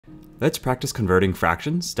Let's practice converting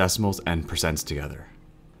fractions, decimals, and percents together.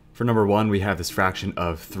 For number 1, we have this fraction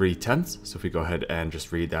of 3/10. So if we go ahead and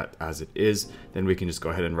just read that as it is, then we can just go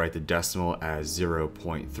ahead and write the decimal as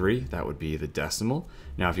 0.3. That would be the decimal.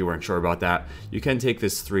 Now, if you weren't sure about that, you can take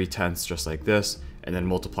this 3/10 just like this, and then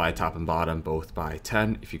multiply top and bottom both by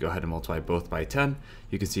 10. If you go ahead and multiply both by 10,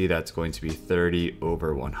 you can see that's going to be 30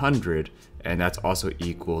 over 100, and that's also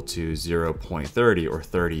equal to 0.30 or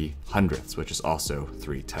 30 hundredths, which is also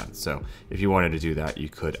 3/10. So if you wanted to do that, you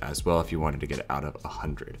could as well if you wanted to get it out of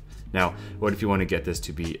 100. Now, what if you want to get this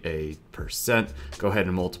to be a percent? Go ahead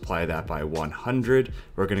and multiply that by 100.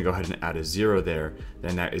 We're going to go ahead and add a 0 there,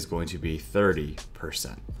 then that is going to be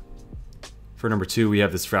 30%. For number 2, we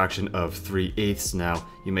have this fraction of 3/8. Now,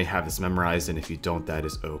 you may have this memorized, and if you don't, that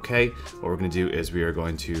is okay. What we're going to do is we are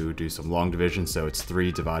going to do some long division. So it's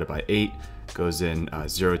 3 divided by 8, goes in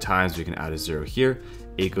 0 times. We can add a 0 here.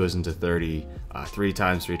 8 goes into 30 3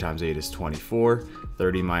 times. 3 times 8 is 24.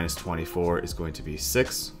 30 minus 24 is going to be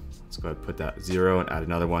 6. Let's go ahead and put that 0 and add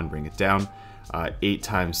another one, bring it down. 8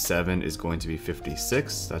 times 7 is going to be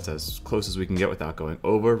 56. That's as close as we can get without going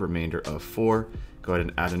over. Remainder of 4. Go ahead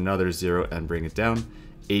and add another 0 and bring it down.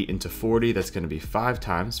 8 into 40, that's going to be 5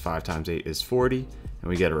 times. 5 times 8 is 40. And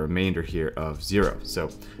we get a remainder here of 0.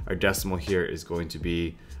 So our decimal here is going to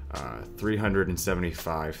be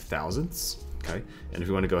 375 thousandths. Okay, and if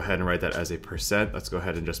you want to go ahead and write that as a percent, let's go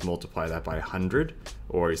ahead and just multiply that by 100,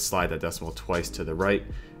 or slide that decimal twice to the right,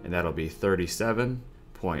 and that'll be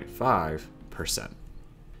 37.5%.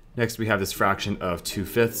 Next, we have this fraction of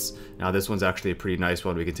 2/5. Now this one's actually a pretty nice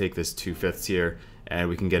one. We can take this 2/5 here and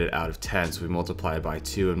we can get it out of 10. So we multiply it by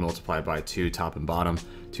 2 and multiply by 2 top and bottom.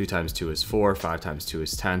 2 times 2 is 4, 5 times 2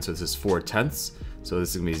 is 10. So this is 4/10. So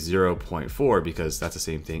this is gonna be 0.4 because that's the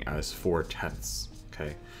same thing as 4/10.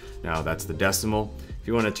 Okay, now that's the decimal. If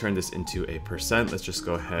you want to turn this into a percent, let's just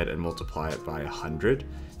go ahead and multiply it by 100.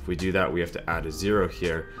 If we do that, we have to add a 0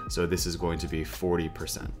 here. So this is going to be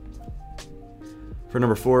 40%. For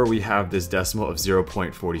number 4, we have this decimal of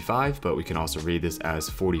 0.45, but we can also read this as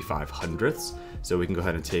 45 hundredths. So we can go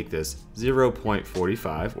ahead and take this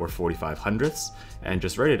 0.45 or 45 hundredths and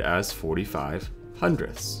just write it as 45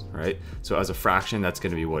 hundredths, right? So as a fraction, that's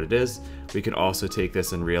going to be what it is. We can also take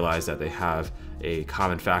this and realize that they have a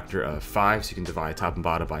common factor of 5, so you can divide top and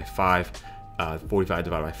bottom by 5. 45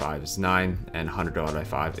 divided by 5 is 9, and 100 divided by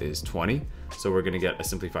 5 is 20. So we're going to get a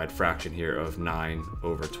simplified fraction here of 9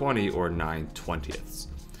 over 20, or 9/20ths.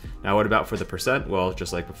 Now what about for the percent? Well,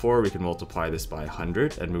 just like before, we can multiply this by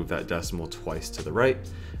 100 and move that decimal twice to the right.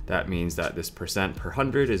 That means that this percent per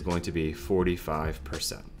 100 is going to be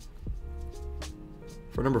 45%.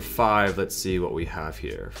 For number 5, let's see what we have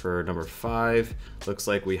here. For number 5, looks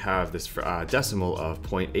like we have this decimal of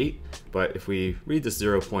 0.8, but if we read this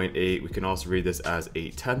 0.8, we can also read this as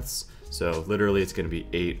 8/10. So literally it's going to be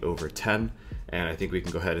 8 over 10, and I think we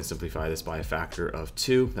can go ahead and simplify this by a factor of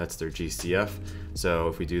 2. That's their GCF. So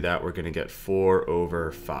if we do that, we're going to get 4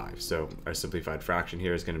 over 5. So our simplified fraction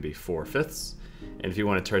here is going to be 4/5. And if you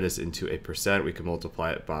want to turn this into a percent, we can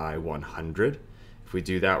multiply it by 100. If we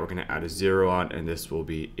do that, we're going to add a 0 on, and this will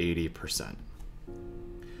be 80%.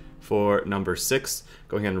 For number 6,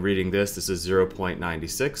 going ahead and reading this, this is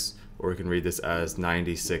 0.96, or we can read this as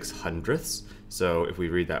 96 hundredths. So if we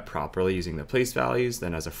read that properly using the place values,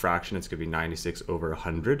 then as a fraction, it's going to be 96 over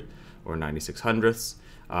 100, or 96 hundredths.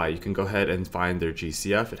 You can go ahead and find their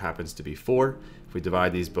GCF. It happens to be 4. If we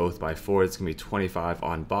divide these both by 4, it's going to be 25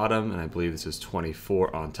 on bottom, and I believe this is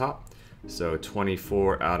 24 on top. So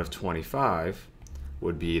 24 out of 25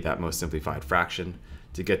 would be that most simplified fraction.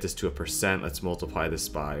 To get this to a percent, let's multiply this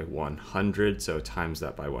by 100, so times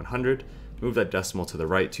that by 100. Move that decimal to the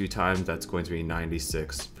right 2 times, that's going to be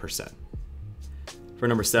 96%. For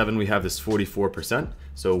number 7, we have this 44%.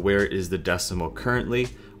 So where is the decimal currently?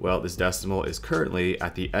 Well, this decimal is currently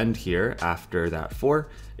at the end here after that 4.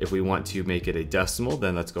 If we want to make it a decimal,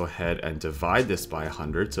 then let's go ahead and divide this by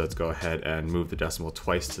 100. So let's go ahead and move the decimal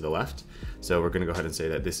twice to the left. So we're going to go ahead and say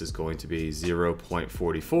that this is going to be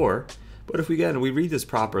 0.44. But if we read this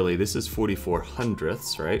properly, this is 44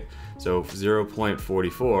 hundredths, right? So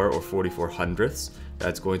 0.44 or 44 hundredths,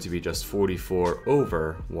 that's going to be just 44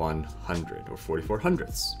 over 100, or 44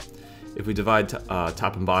 hundredths. If we divide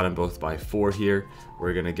top and bottom both by 4 here,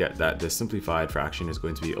 we're going to get that this simplified fraction is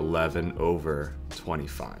going to be 11 over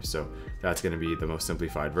 25. So that's going to be the most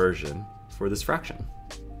simplified version for this fraction.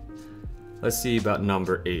 Let's see about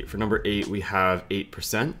number 8. For number 8, we have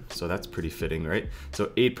 8%, so that's pretty fitting, right? So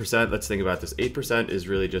 8%, let's think about this. 8% is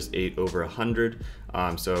really just 8 over 100,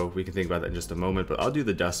 so we can think about that in just a moment, but I'll do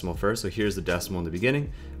the decimal first. So here's the decimal in the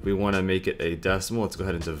beginning. If we want to make it a decimal, let's go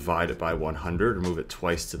ahead and divide it by 100, or move it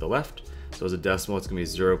twice to the left. So as a decimal, it's going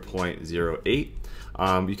to be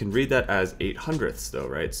 0.08. You can read that as 8 hundredths though,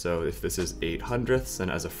 right? So if this is 8 hundredths, then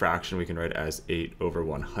as a fraction, we can write it as 8 over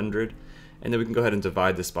 100. And then we can go ahead and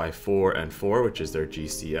divide this by 4 and 4, which is their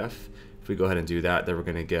GCF. If we go ahead and do that, then we're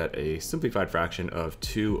going to get a simplified fraction of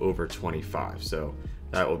 2 over 25. So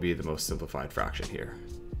that will be the most simplified fraction here.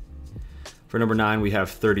 For number 9, we have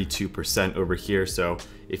 32% over here. So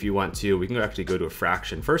if you want to, we can actually go to a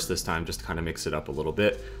fraction first this time, just to kind of mix it up a little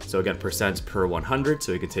bit. So again, percents per 100.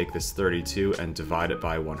 So we can take this 32 and divide it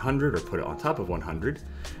by 100, or put it on top of 100.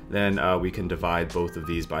 Then we can divide both of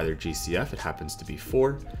these by their GCF. It happens to be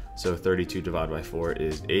 4. So 32 divided by 4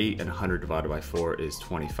 is 8, and 100 divided by 4 is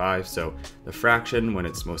 25. So the fraction, when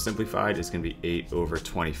it's most simplified, is going to be 8 over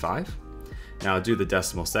 25. Now I'll do the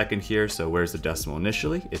decimal second here. So where's the decimal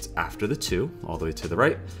initially? It's after the 2, all the way to the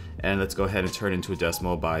right. And let's go ahead and turn into a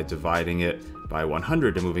decimal by dividing it by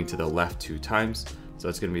 100 and moving to the left 2 times. So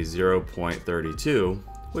it's going to be 0.32,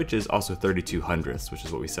 which is also 32 hundredths, which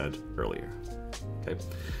is what we said earlier. Okay,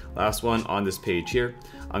 last one on this page here.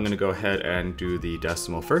 I'm going to go ahead and do the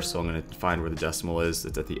decimal first. So I'm going to find where the decimal is.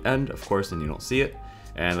 It's at the end, of course, and you don't see it.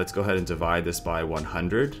 And let's go ahead and divide this by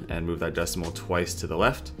 100 and move that decimal twice to the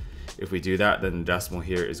left. If we do that, then the decimal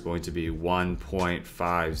here is going to be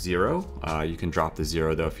 1.50. You can drop the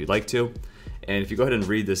 0 though if you'd like to. And if you go ahead and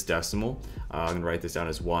read this decimal, I'm going to write this down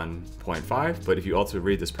as 1.5. But if you also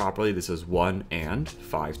read this properly, this is 1 and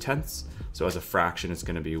 5 tenths. So as a fraction, it's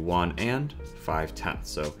going to be 1 and 5 tenths.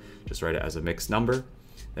 So just write it as a mixed number.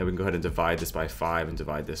 Then we can go ahead and divide this by 5 and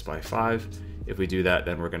divide this by 5. If we do that,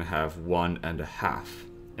 then we're going to have 1.5.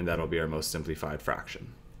 And that'll be our most simplified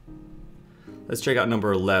fraction. Let's check out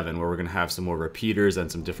number 11, where we're going to have some more repeaters and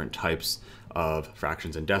some different types of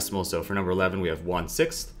fractions and decimals. So for number 11, we have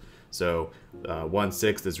 1/6. So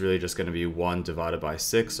 1/6 is really just going to be 1 divided by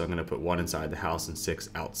 6. So I'm going to put 1 inside the house and 6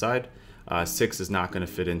 outside. 6 is not going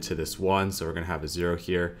to fit into this 1, so we're going to have a 0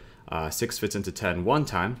 here. 6 fits into 10 one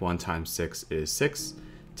time. 1 times 6 is 6.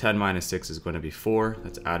 10 minus 6 is going to be 4.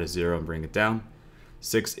 Let's add a 0 and bring it down.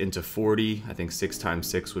 6 into 40, I think 6 times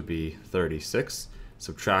 6 would be 36.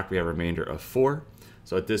 Subtract, we have a remainder of 4.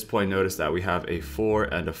 So at this point, notice that we have a 4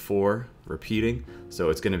 and a 4 repeating. So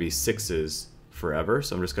it's going to be 6s forever.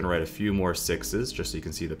 So I'm just going to write a few more 6s just so you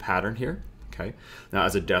can see the pattern here. Okay. Now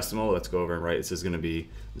as a decimal, let's go over and write, this is going to be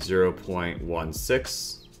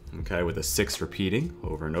 0.16, okay, with a 6 repeating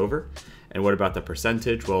over and over. And what about the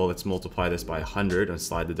percentage? Well, let's multiply this by 100 and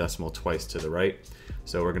slide the decimal twice to the right.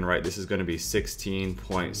 So we're going to write, this is going to be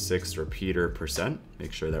 16.6 repeater percent.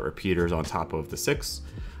 Make sure that repeater is on top of the 6.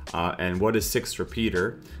 And what is 6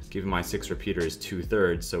 repeater? Keep in mind 6 repeater is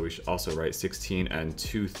 2/3, so we should also write 16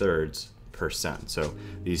 2/3%. So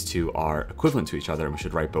these two are equivalent to each other, and we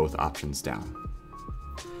should write both options down.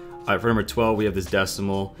 All right, for number 12, we have this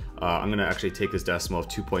decimal. I'm going to actually take this decimal of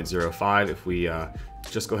 2.05. If we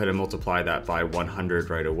just go ahead and multiply that by 100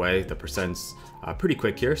 right away, the percent's pretty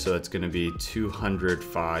quick here, so it's going to be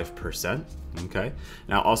 205%. Okay.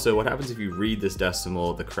 Now, also, what happens if you read this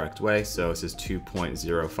decimal the correct way? So this is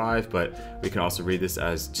 2.05, but we can also read this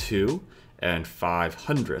as 2 and 5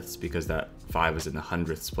 hundredths, because that 5 is in the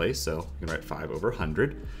hundredths place, so you can write 5 over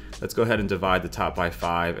 100. Let's go ahead and divide the top by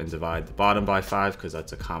 5 and divide the bottom by 5, because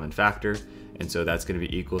that's a common factor, and so that's going to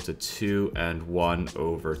be equal to 2 and 1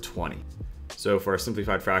 over 20. So for our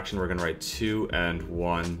simplified fraction, we're going to write 2 and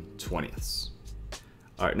 1/20.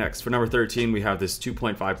 All right, next, for number 13, we have this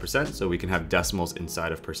 2.5%, so we can have decimals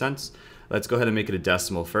inside of percents. Let's go ahead and make it a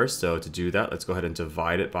decimal first. So to do that, let's go ahead and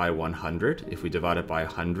divide it by 100. If we divide it by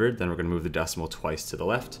 100, then we're going to move the decimal twice to the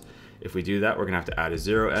left. If we do that, we're going to have to add a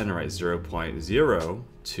 0 and write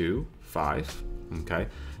 0.025. Okay.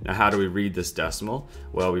 Now, how do we read this decimal?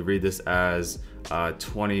 Well, we read this as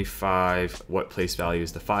 25. What place value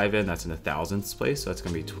is the 5 in? That's in the thousandths place. So that's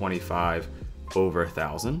going to be 25 over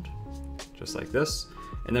 1,000, just like this.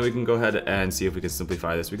 And then we can go ahead and see if we can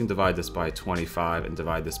simplify this. We can divide this by 25 and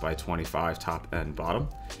divide this by 25, top and bottom.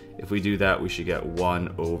 If we do that, we should get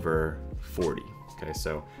 1 over 40. Okay,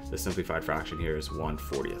 so the simplified fraction here is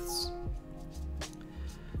 1/40.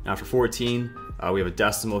 Now for 14, we have a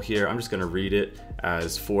decimal here. I'm just going to read it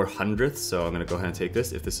as 4 hundredths. So I'm going to go ahead and take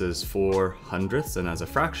this. If this is 4 hundredths, and as a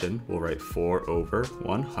fraction, we'll write 4 over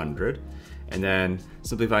 100. And then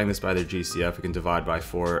simplifying this by the GCF, we can divide by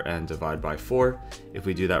 4 and divide by 4. If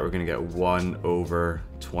we do that, we're going to get 1 over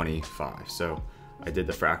 25. So I did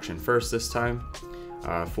the fraction first this time.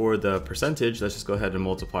 For the percentage, let's just go ahead and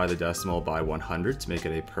multiply the decimal by 100 to make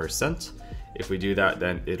it a percent. If we do that,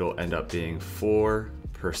 then it'll end up being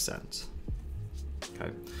 4%.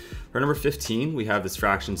 Okay. For number 15, we have this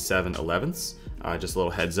fraction 7/11ths. Just a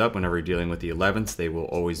little heads up, whenever you're dealing with the 11ths, they will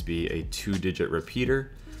always be a 2-digit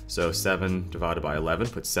repeater. So 7 divided by 11,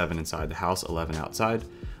 put 7 inside the house, 11 outside.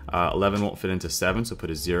 11 won't fit into 7, so put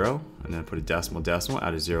a 0, and then put a decimal,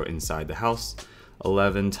 add a 0 inside the house.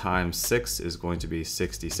 11 times 6 is going to be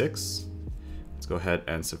 66. Let's go ahead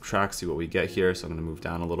and subtract, see what we get here. So I'm going to move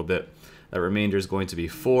down a little bit. That remainder is going to be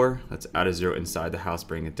 4. Let's add a 0 inside the house,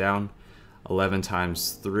 bring it down. 11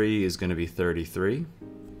 times 3 is going to be 33.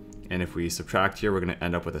 And if we subtract here, we're going to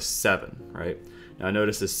end up with a 7, right? Now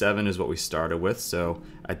notice this 7 is what we started with. So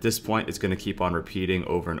at this point, it's going to keep on repeating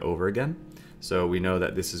over and over again. So we know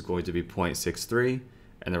that this is going to be 0.63,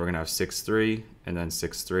 and then we're going to have 6.3, and then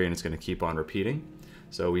 6.3, and it's going to keep on repeating.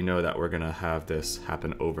 So we know that we're going to have this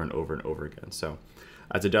happen over and over and over again. So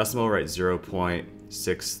as a decimal, write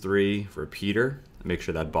 0.63 repeater. Make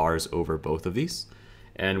sure that bar is over both of these.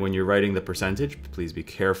 And when you're writing the percentage, please be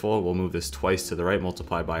careful. We'll move this twice to the right,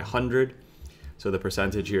 multiply by 100. So the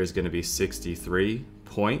percentage here is going to be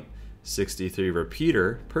 63.63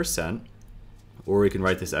 repeater percent. Or we can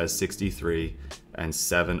write this as 63 and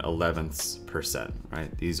 7/11ths%,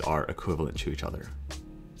 right? These are equivalent to each other.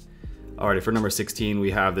 Alrighty, for number 16, we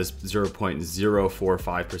have this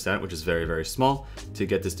 0.045%, which is very, very small. To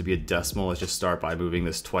get this to be a decimal, let's just start by moving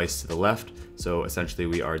this twice to the left. So essentially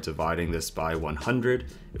we are dividing this by 100.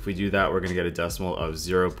 If we do that, we're gonna get a decimal of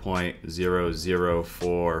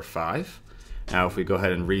 0.0045. Now, if we go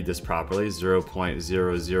ahead and read this properly,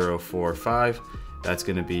 0.0045, that's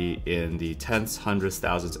going to be in the tenths, hundredths,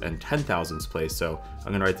 thousandths, and 10,000ths place. So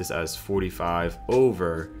I'm going to write this as 45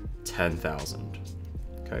 over 10,000.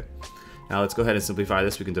 Okay. Now let's go ahead and simplify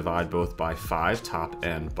this. We can divide both by 5, top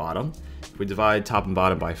and bottom. If we divide top and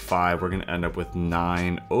bottom by 5, we're going to end up with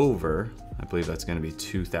 9 over, I believe that's going to be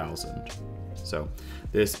 2,000. So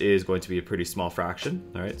this is going to be a pretty small fraction.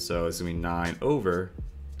 All right. So it's going to be 9 over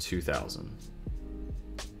 2,000.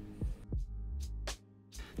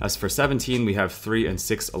 As for 17, we have 3 and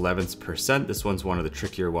 6/11ths%. This one's one of the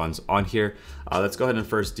trickier ones on here. Let's go ahead and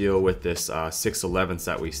first deal with this 6/11ths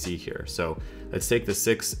that we see here. So let's take the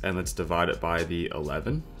 6 and let's divide it by the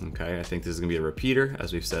 11. Okay, I think this is gonna be a repeater.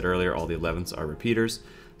 As we've said earlier, all the 11ths are repeaters.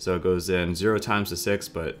 So it goes in 0 times the 6,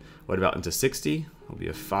 but what about into 60? There'll be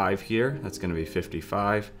a 5 here. That's gonna be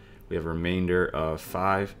 55. We have a remainder of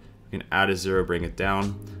 5. We can add a 0, bring it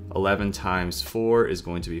down. 11 times 4 is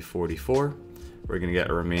going to be 44. We're going to get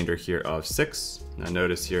a remainder here of 6. Now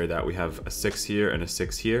notice here that we have a 6 here and a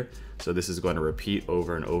 6 here. So this is going to repeat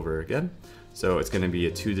over and over again. So it's going to be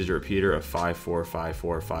a 2-digit repeater of 54,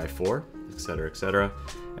 54, 54, etc., etc.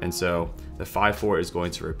 And so the 54 is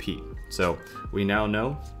going to repeat. So we now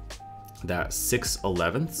know that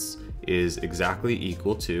 6/11ths is exactly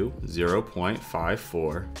equal to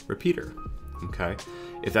 0.54 repeater. Okay.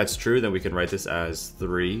 If that's true, then we can write this as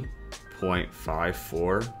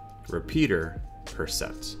 3.54 repeater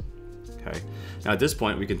percent. Okay. Now at this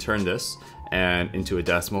point, we can turn this and into a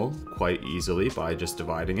decimal quite easily by just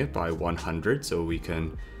dividing it by 100. So we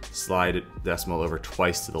can slide it decimal over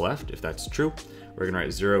twice to the left. If that's true, we're going to write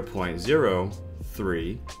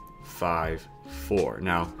 0.0354.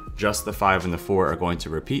 Now, just the 5 and the 4 are going to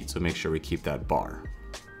repeat, so make sure we keep that bar.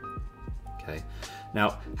 Okay.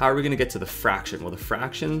 Now, how are we going to get to the fraction? Well, the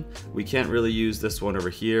fraction, we can't really use this one over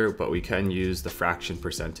here, but we can use the fraction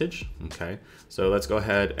percentage. Okay, so let's go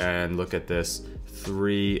ahead and look at this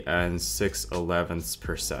 3 and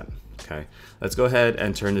 6/11ths%. Okay, let's go ahead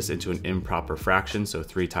and turn this into an improper fraction. So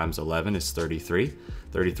 3 times 11 is 33.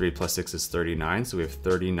 33 plus 6 is 39. So we have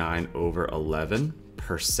 39 over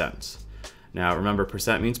 11%. Now remember,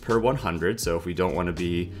 percent means per 100, so if we don't want to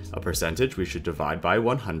be a percentage, we should divide by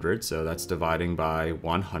 100, so that's dividing by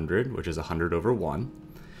 100, which is 100 over 1.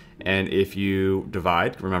 And if you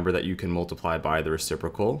divide, remember that you can multiply by the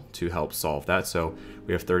reciprocal to help solve that. So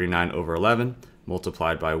we have 39 over 11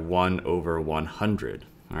 multiplied by 1 over 100.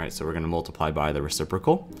 All right, so we're going to multiply by the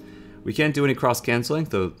reciprocal. We can't do any cross-canceling,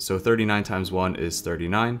 so 39 times 1 is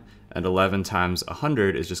 39. And 11 times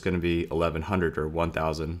 100 is just going to be 1100 or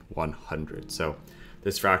 1100. So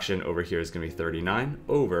this fraction over here is going to be 39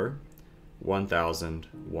 over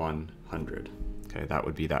 1100. Okay, that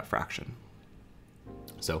would be that fraction.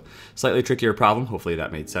 So slightly trickier problem. Hopefully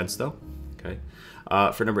that made sense though. Okay.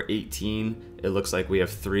 For number 18, it looks like we have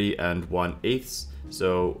 3 and 1/8.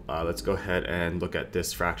 So let's go ahead and look at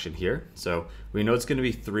this fraction here. So we know it's going to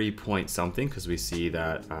be 3 point something because we see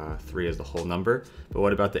that 3 is the whole number. But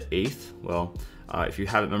what about the eighth? Well, if you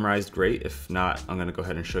have it memorized, great. If not, I'm going to go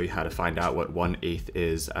ahead and show you how to find out what 1/8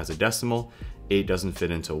 is as a decimal. 8 doesn't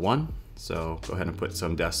fit into 1. So go ahead and put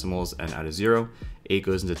some decimals and add a 0. 8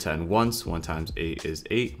 goes into 10 once. 1 times 8 is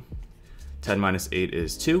 8. 10 minus 8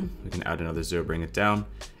 is 2. We can add another 0, bring it down.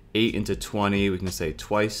 8 into 20, we can say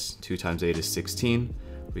twice. 2 times 8 is 16.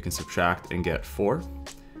 We can subtract and get 4.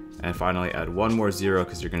 And finally add one more 0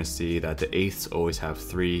 because you're going to see that the eighths always have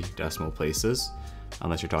 3 decimal places.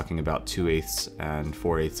 Unless you're talking about 2/8 and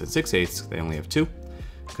 4/8 and 6/8, they only have 2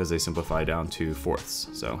 because they simplify down to fourths.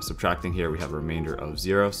 So subtracting here, we have a remainder of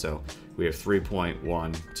 0. So we have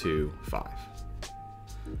 3.125.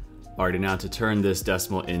 Alrighty, now to turn this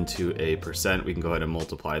decimal into a percent, we can go ahead and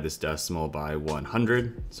multiply this decimal by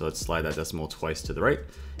 100. So let's slide that decimal twice to the right.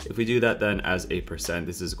 If we do that then as a percent,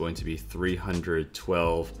 this is going to be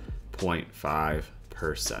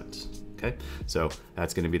 312.5%. Okay, so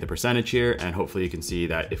that's going to be the percentage here, and hopefully you can see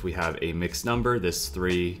that if we have a mixed number, this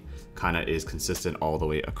 3 kind of is consistent all the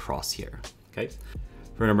way across here. Okay,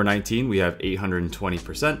 for number 19, we have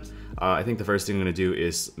 820%. I think the first thing I'm going to do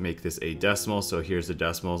is make this a decimal. So here's the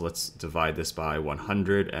decimals. Let's divide this by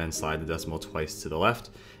 100 and slide the decimal twice to the left.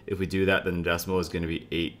 If we do that, then the decimal is going to be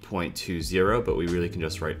 8.20, but we really can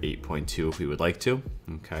just write 8.2 if we would like to.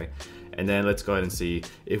 Okay. And then let's go ahead and see,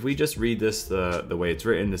 if we just read this the way it's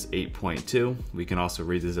written, this 8.2, we can also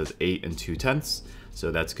read this as 8 2/10. So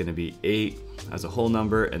that's going to be 8 as a whole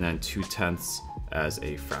number and then 2/10 as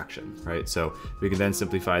a fraction, right? So we can then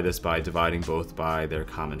simplify this by dividing both by their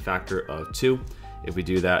common factor of 2. If we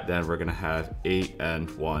do that, then we're going to have 8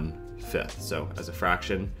 1/5. So as a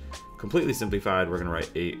fraction, completely simplified, we're going to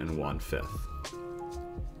write 8 1/5.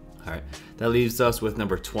 All right, that leaves us with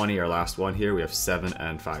number 20, our last one here. We have 7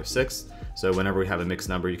 5/6. So whenever we have a mixed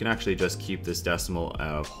number, you can actually just keep this decimal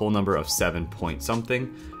a whole number of 7 point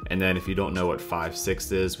something. And then if you don't know what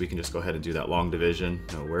 5/6 is, we can just go ahead and do that long division,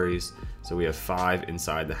 no worries. So we have 5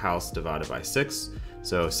 inside the house divided by 6.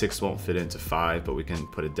 So 6 won't fit into 5, but we can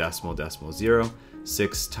put a decimal 0.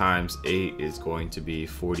 6 times 8 is going to be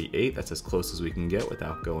 48. That's as close as we can get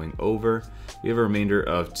without going over. We have a remainder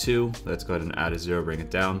of 2. Let's go ahead and add a 0, bring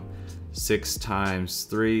it down. 6 times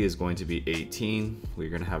 3 is going to be 18. We're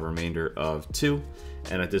going to have a remainder of 2.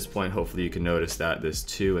 And at this point, hopefully you can notice that this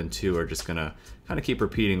 2 and 2 are just going to kind of keep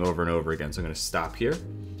repeating over and over again. So I'm going to stop here.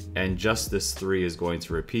 And just this 3 is going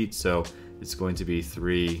to repeat. So it's going to be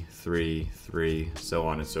 3, 3, 3, so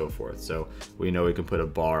on and so forth. So we know we can put a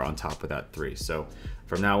bar on top of that 3. So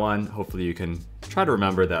from now on, hopefully you can try to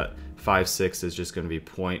remember that 5/6 is just going to be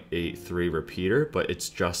 0.83 repeater, but it's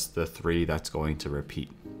just the 3 that's going to repeat.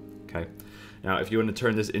 Okay. Now, if you want to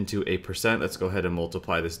turn this into a percent, let's go ahead and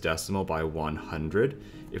multiply this decimal by 100.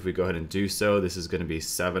 If we go ahead and do so, this is going to be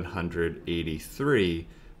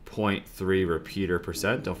 783.3 repeater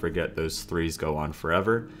percent. Don't forget those 3's go on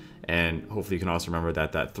forever. And hopefully you can also remember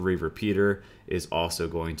that that 3 repeater is also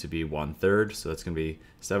going to be 1/3. So that's going to be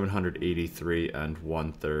 783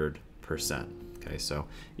 1/3%. Okay, so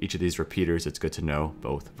each of these repeaters, it's good to know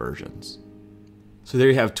both versions. So there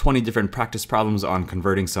you have 20 different practice problems on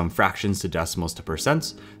converting some fractions to decimals to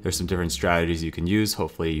percents. There's some different strategies you can use.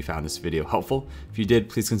 Hopefully you found this video helpful. If you did,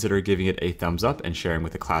 please consider giving it a thumbs up and sharing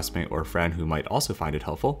with a classmate or a friend who might also find it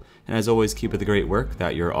helpful. And as always, keep up the great work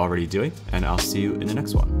that you're already doing, and I'll see you in the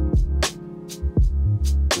next one.